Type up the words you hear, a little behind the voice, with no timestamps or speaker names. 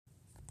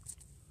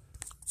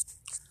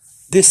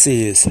This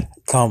is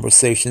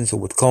Conversations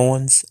with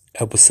Coins,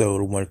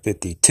 episode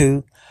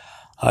 152.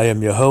 I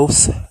am your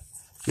host,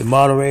 your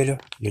moderator,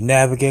 your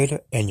navigator,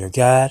 and your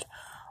guide,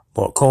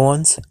 Mark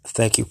Coins.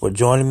 Thank you for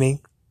joining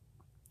me.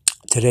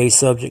 Today's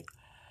subject,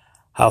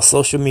 how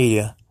social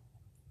media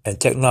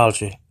and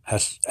technology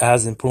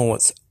has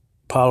influenced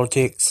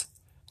politics,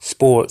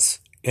 sports,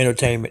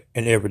 entertainment,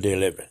 and everyday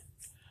living.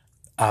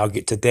 I'll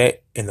get to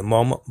that in a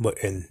moment, but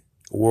in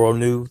world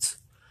news,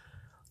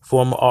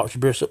 former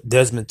Archbishop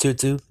Desmond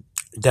Tutu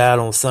died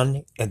on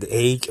Sunday at the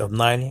age of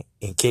 90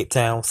 in Cape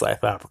Town,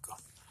 South Africa.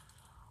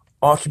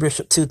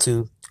 Archbishop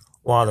Tutu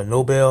won the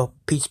Nobel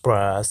Peace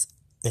Prize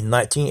in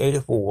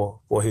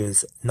 1984 for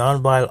his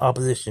nonviolent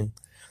opposition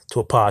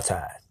to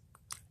apartheid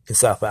in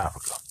South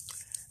Africa.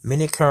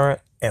 Many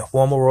current and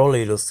former world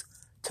leaders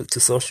took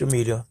to social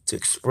media to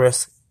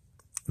express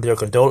their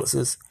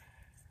condolences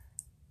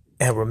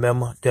and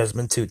remember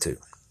Desmond Tutu.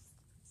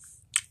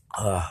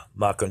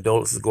 My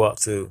condolences go out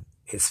to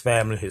his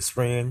family, his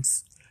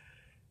friends.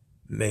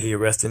 May he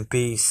rest in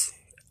peace.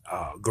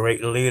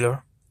 Great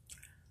leader,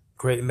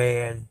 great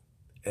man,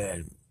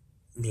 and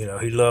he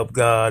loved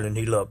God and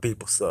he loved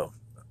people. So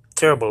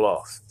terrible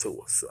loss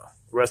to us. So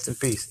rest in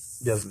peace,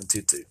 Desmond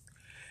Tutu.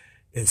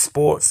 In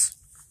sports,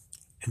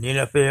 in the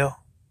NFL,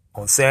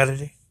 on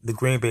Saturday, the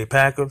Green Bay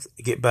Packers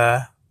get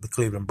by the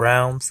Cleveland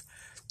Browns,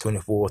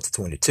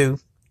 24-22.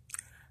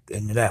 The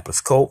Indianapolis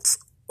Colts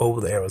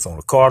over the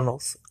Arizona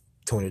Cardinals,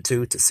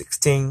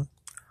 22-16.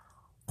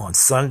 On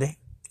Sunday,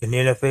 in the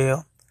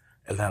NFL,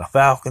 Atlanta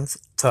Falcons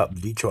topped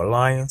the Detroit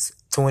Lions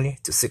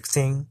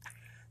 20-16.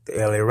 The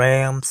LA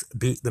Rams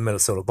beat the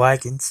Minnesota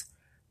Vikings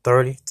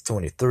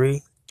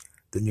 30-23.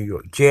 The New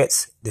York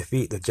Jets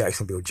defeat the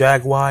Jacksonville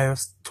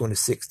Jaguars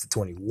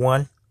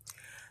 26-21.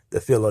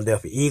 The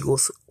Philadelphia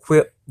Eagles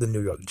whipped the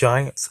New York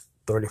Giants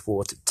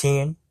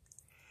 34-10.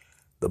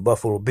 The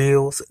Buffalo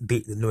Bills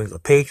beat the New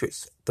England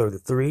Patriots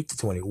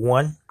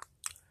 33-21.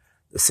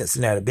 The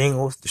Cincinnati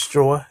Bengals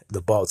destroy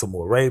the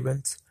Baltimore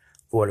Ravens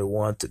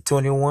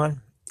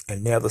 41-21.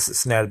 And now the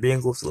Cincinnati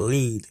Bengals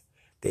lead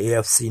the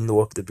AFC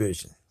North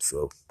Division.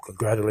 So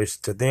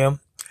congratulations to them.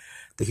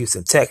 The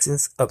Houston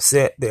Texans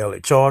upset the LA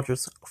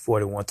Chargers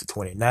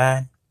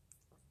 41-29.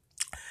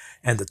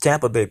 And the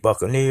Tampa Bay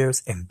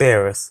Buccaneers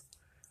embarrass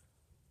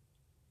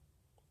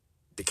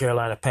the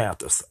Carolina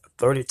Panthers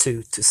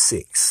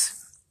 32-6.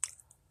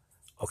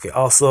 Okay,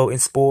 also in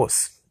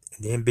sports,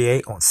 in the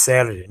NBA on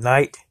Saturday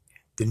night,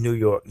 the New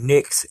York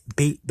Knicks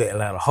beat the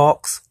Atlanta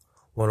Hawks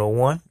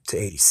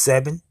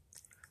 101-87.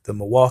 The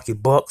Milwaukee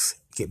Bucks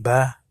get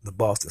by the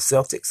Boston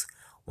Celtics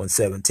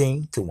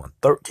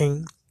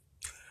 117-113.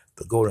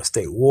 The Golden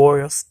State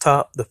Warriors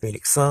top the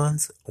Phoenix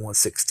Suns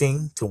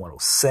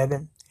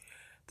 116-107.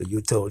 The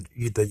Utah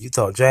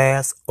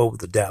Jazz over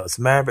the Dallas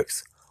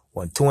Mavericks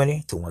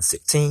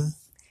 120-116.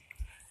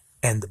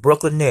 And the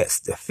Brooklyn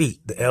Nets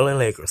defeat the LA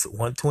Lakers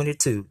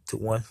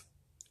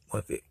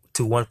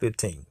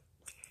 122-115.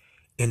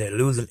 In a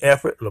losing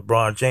effort,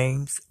 LeBron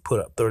James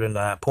put up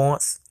 39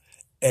 points,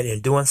 and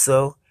in doing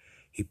so,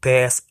 he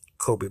passed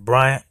Kobe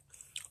Bryant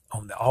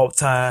on the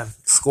all-time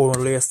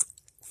scoring list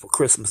for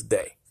Christmas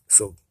Day.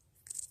 So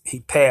he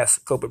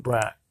passed Kobe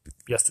Bryant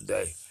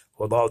yesterday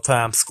for the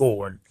all-time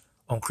scoring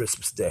on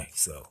Christmas Day.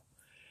 So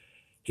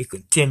he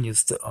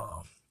continues to,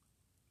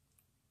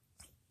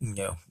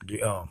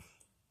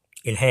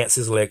 enhance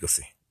his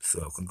legacy.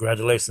 So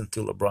congratulations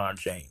to LeBron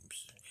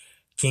James,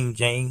 King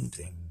James,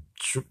 and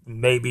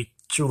maybe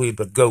truly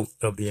the GOAT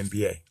of the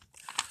NBA.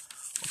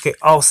 Okay,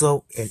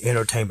 also in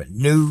entertainment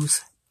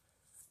news,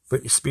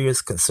 Britney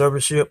Spears'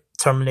 conservatorship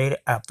terminated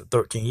after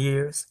 13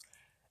 years.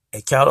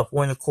 A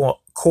California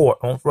court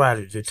on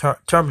Friday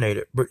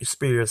terminated Britney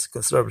Spears'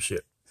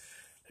 conservatorship.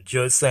 The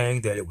judge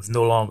saying that it was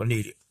no longer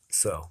needed.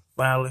 So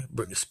finally,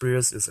 Britney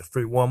Spears is a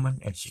free woman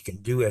and she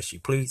can do as she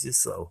pleases.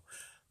 So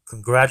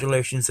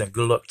congratulations and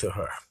good luck to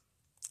her.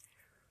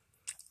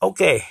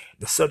 Okay,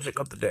 the subject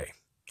of the day: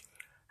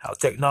 how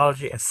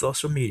technology and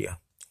social media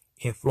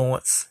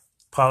influence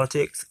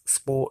politics,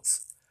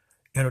 sports,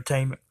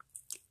 entertainment,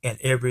 and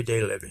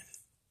everyday living.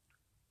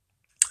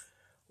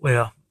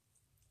 Well,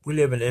 we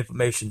live in the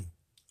information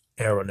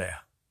era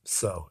now.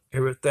 So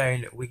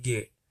everything that we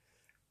get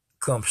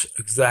comes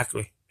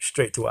exactly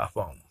straight to our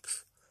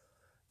phones.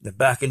 Now,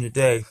 back in the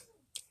day,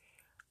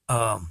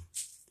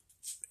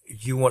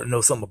 if you want to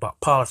know something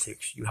about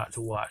politics, you had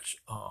to watch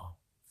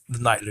the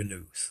nightly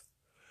news.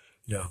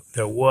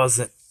 There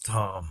wasn't,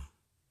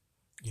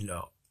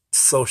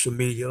 social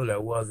media. There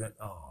wasn't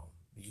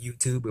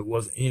YouTube. It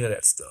wasn't any of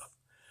that stuff.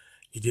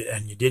 You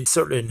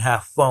certainly didn't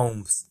have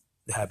phones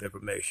to have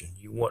information.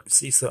 You want to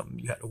see something,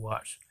 you had to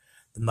watch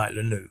the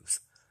nightly news.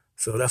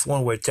 So that's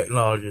one way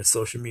technology and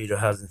social media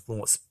has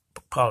influenced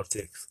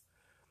politics,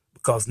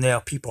 because now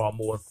people are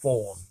more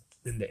informed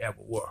than they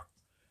ever were.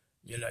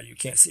 You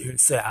can't sit here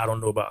and say, I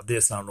don't know about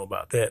this, I don't know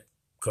about that,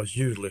 because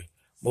usually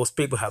most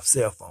people have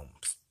cell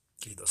phones,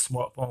 either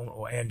smartphone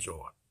or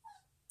Android.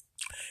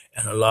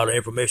 And a lot of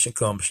information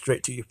comes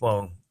straight to your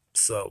phone.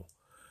 So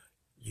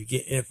you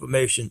get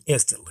information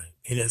instantly.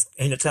 And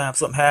anytime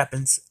something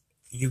happens,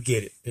 you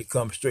get it. It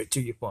comes straight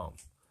to your phone.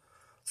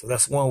 So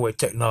that's one way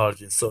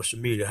technology and social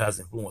media has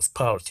influenced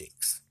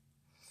politics.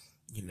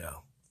 You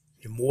know,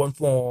 you're more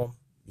informed,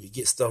 you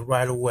get stuff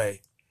right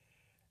away,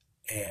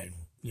 and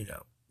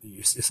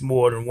it's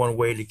more than one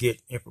way to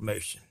get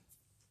information.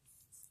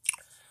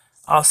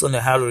 Also, now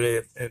how do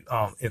they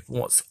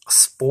influence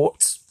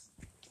sports?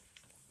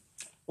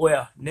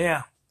 Well,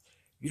 now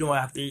you don't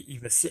have to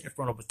even sit in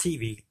front of a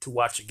TV to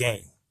watch a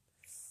game.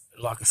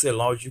 Like I said, as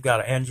long as you got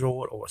an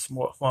Android or a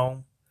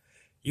smartphone,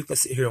 you can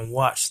sit here and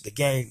watch the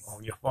game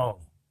on your phone.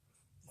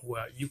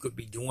 Well, you could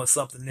be doing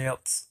something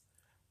else,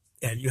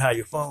 and you have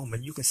your phone,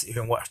 and you can sit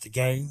here and watch the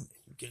game.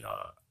 You can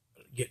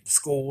get the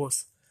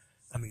scores.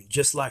 I mean,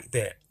 just like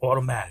that,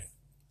 automatic.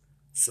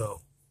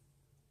 So,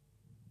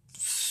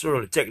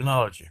 surely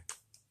technology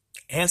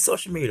and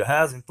social media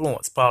has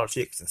influenced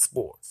politics and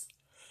sports.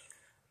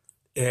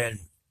 And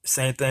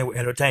same thing with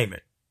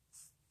entertainment.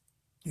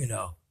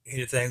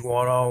 Anything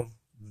going on.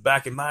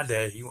 Back in my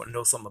day, you want to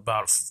know something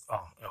about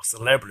a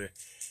celebrity,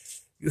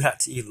 you had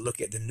to either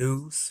look at the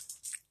news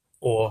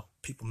or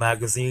People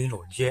Magazine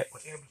or Jet,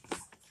 whatever.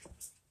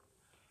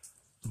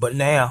 But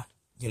now,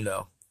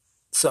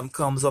 something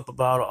comes up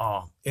about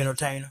an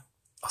entertainer,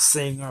 a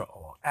singer,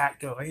 or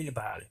actor, or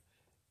anybody,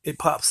 it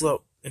pops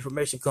up.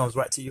 Information comes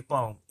right to your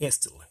phone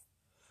instantly.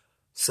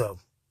 So,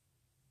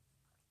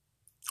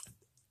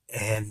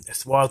 and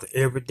as far as the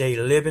everyday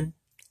living,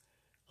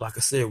 like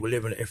I said, we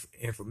live in an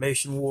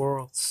information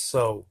world,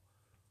 so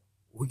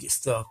we get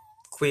stuff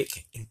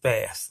quick and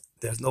fast.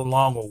 There's no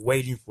longer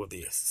waiting for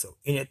this. So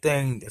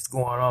anything that's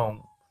going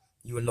on,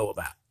 you will know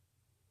about.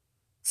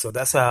 So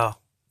that's how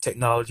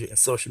technology and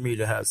social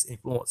media has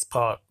influenced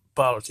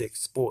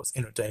politics, sports,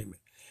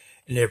 entertainment,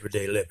 and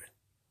everyday living.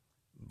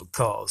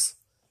 Because,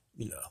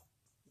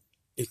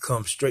 it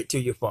comes straight to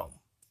your phone.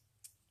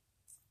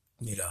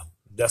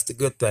 That's the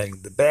good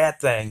thing. The bad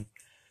thing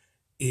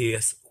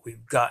is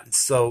we've gotten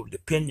so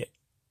dependent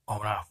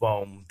on our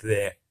phone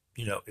that,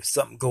 if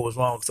something goes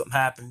wrong, something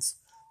happens,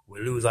 we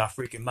lose our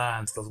freaking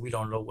minds because we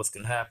don't know what's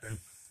going to happen.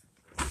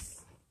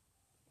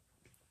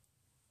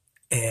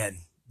 And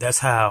that's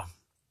how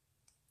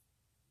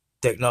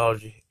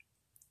technology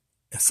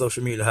and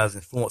social media has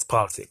influenced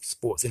politics,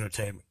 sports,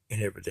 entertainment,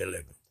 and everyday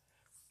living.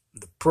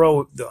 The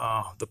pro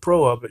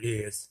of it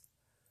is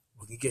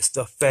we can get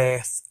stuff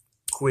fast,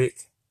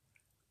 quick,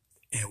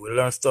 and we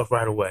learn stuff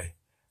right away.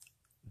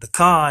 The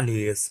con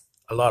is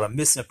a lot of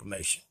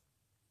misinformation.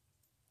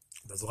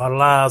 There's a lot of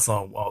lies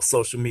on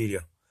social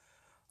media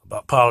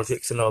about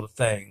politics and other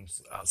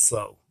things.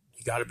 So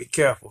you got to be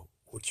careful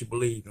what you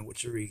believe and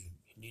what you read.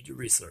 You need to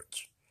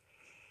research.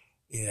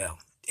 Yeah.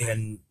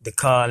 And the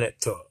con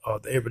to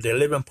the everyday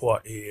living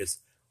part is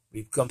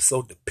we've become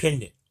so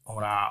dependent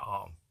on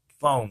our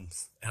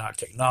phones and our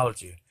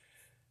technology.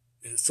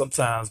 And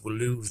sometimes we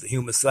lose the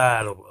human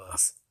side of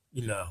us,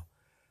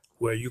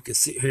 where you can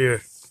sit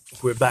here,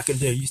 where back in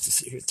the day you used to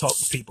sit here and talk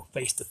to people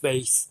face to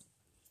face.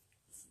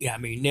 Yeah, I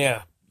mean,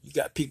 now you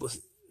got people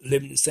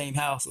living in the same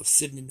house or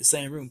sitting in the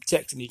same room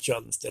texting each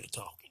other instead of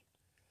talking.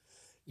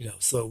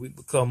 So we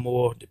become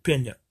more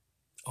dependent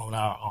on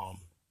our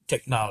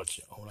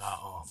technology, on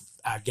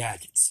our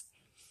gadgets.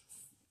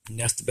 And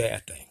that's the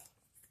bad thing.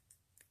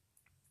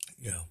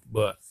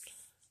 But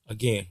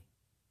again,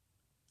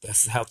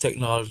 that's how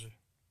technology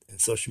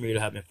and social media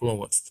have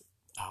influenced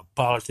our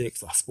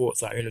politics, our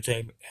sports, our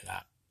entertainment, and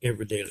our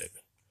everyday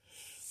living.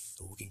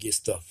 So we can get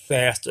stuff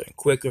faster and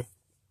quicker.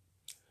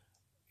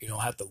 You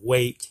don't have to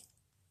wait.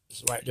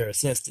 It's right there,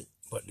 it's instant.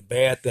 But the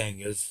bad thing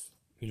is,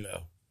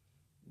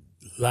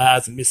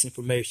 lies and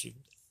misinformation,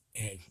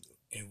 and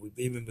we've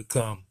even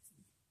become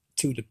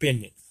too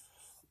dependent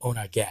on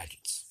our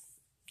gadgets.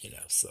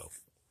 So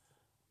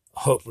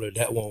hopefully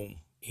that won't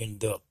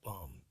end up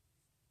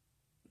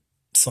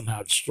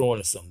somehow destroying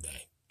us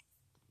someday.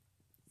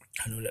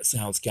 I know that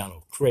sounds kind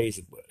of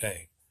crazy, but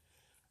hey,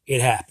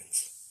 it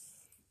happens.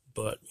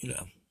 But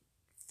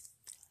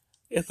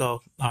it's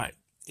all right.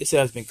 This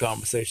has been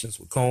Conversations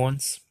with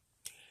Coins.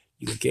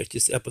 You can catch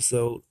this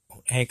episode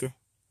on Anchor,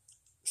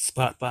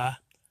 Spotify,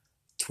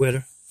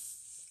 Twitter,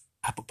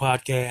 Apple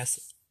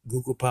Podcasts,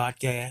 Google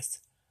Podcasts,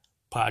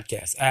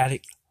 Podcast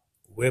Addict,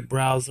 web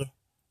browser,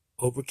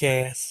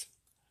 Overcast,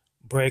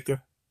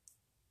 Breaker,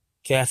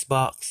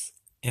 Castbox,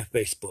 and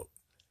Facebook.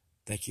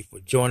 Thank you for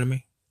joining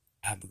me.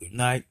 Have a good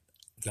night.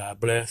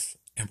 God bless.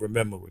 And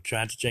remember, we're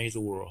trying to change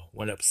the world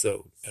one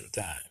episode at a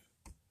time.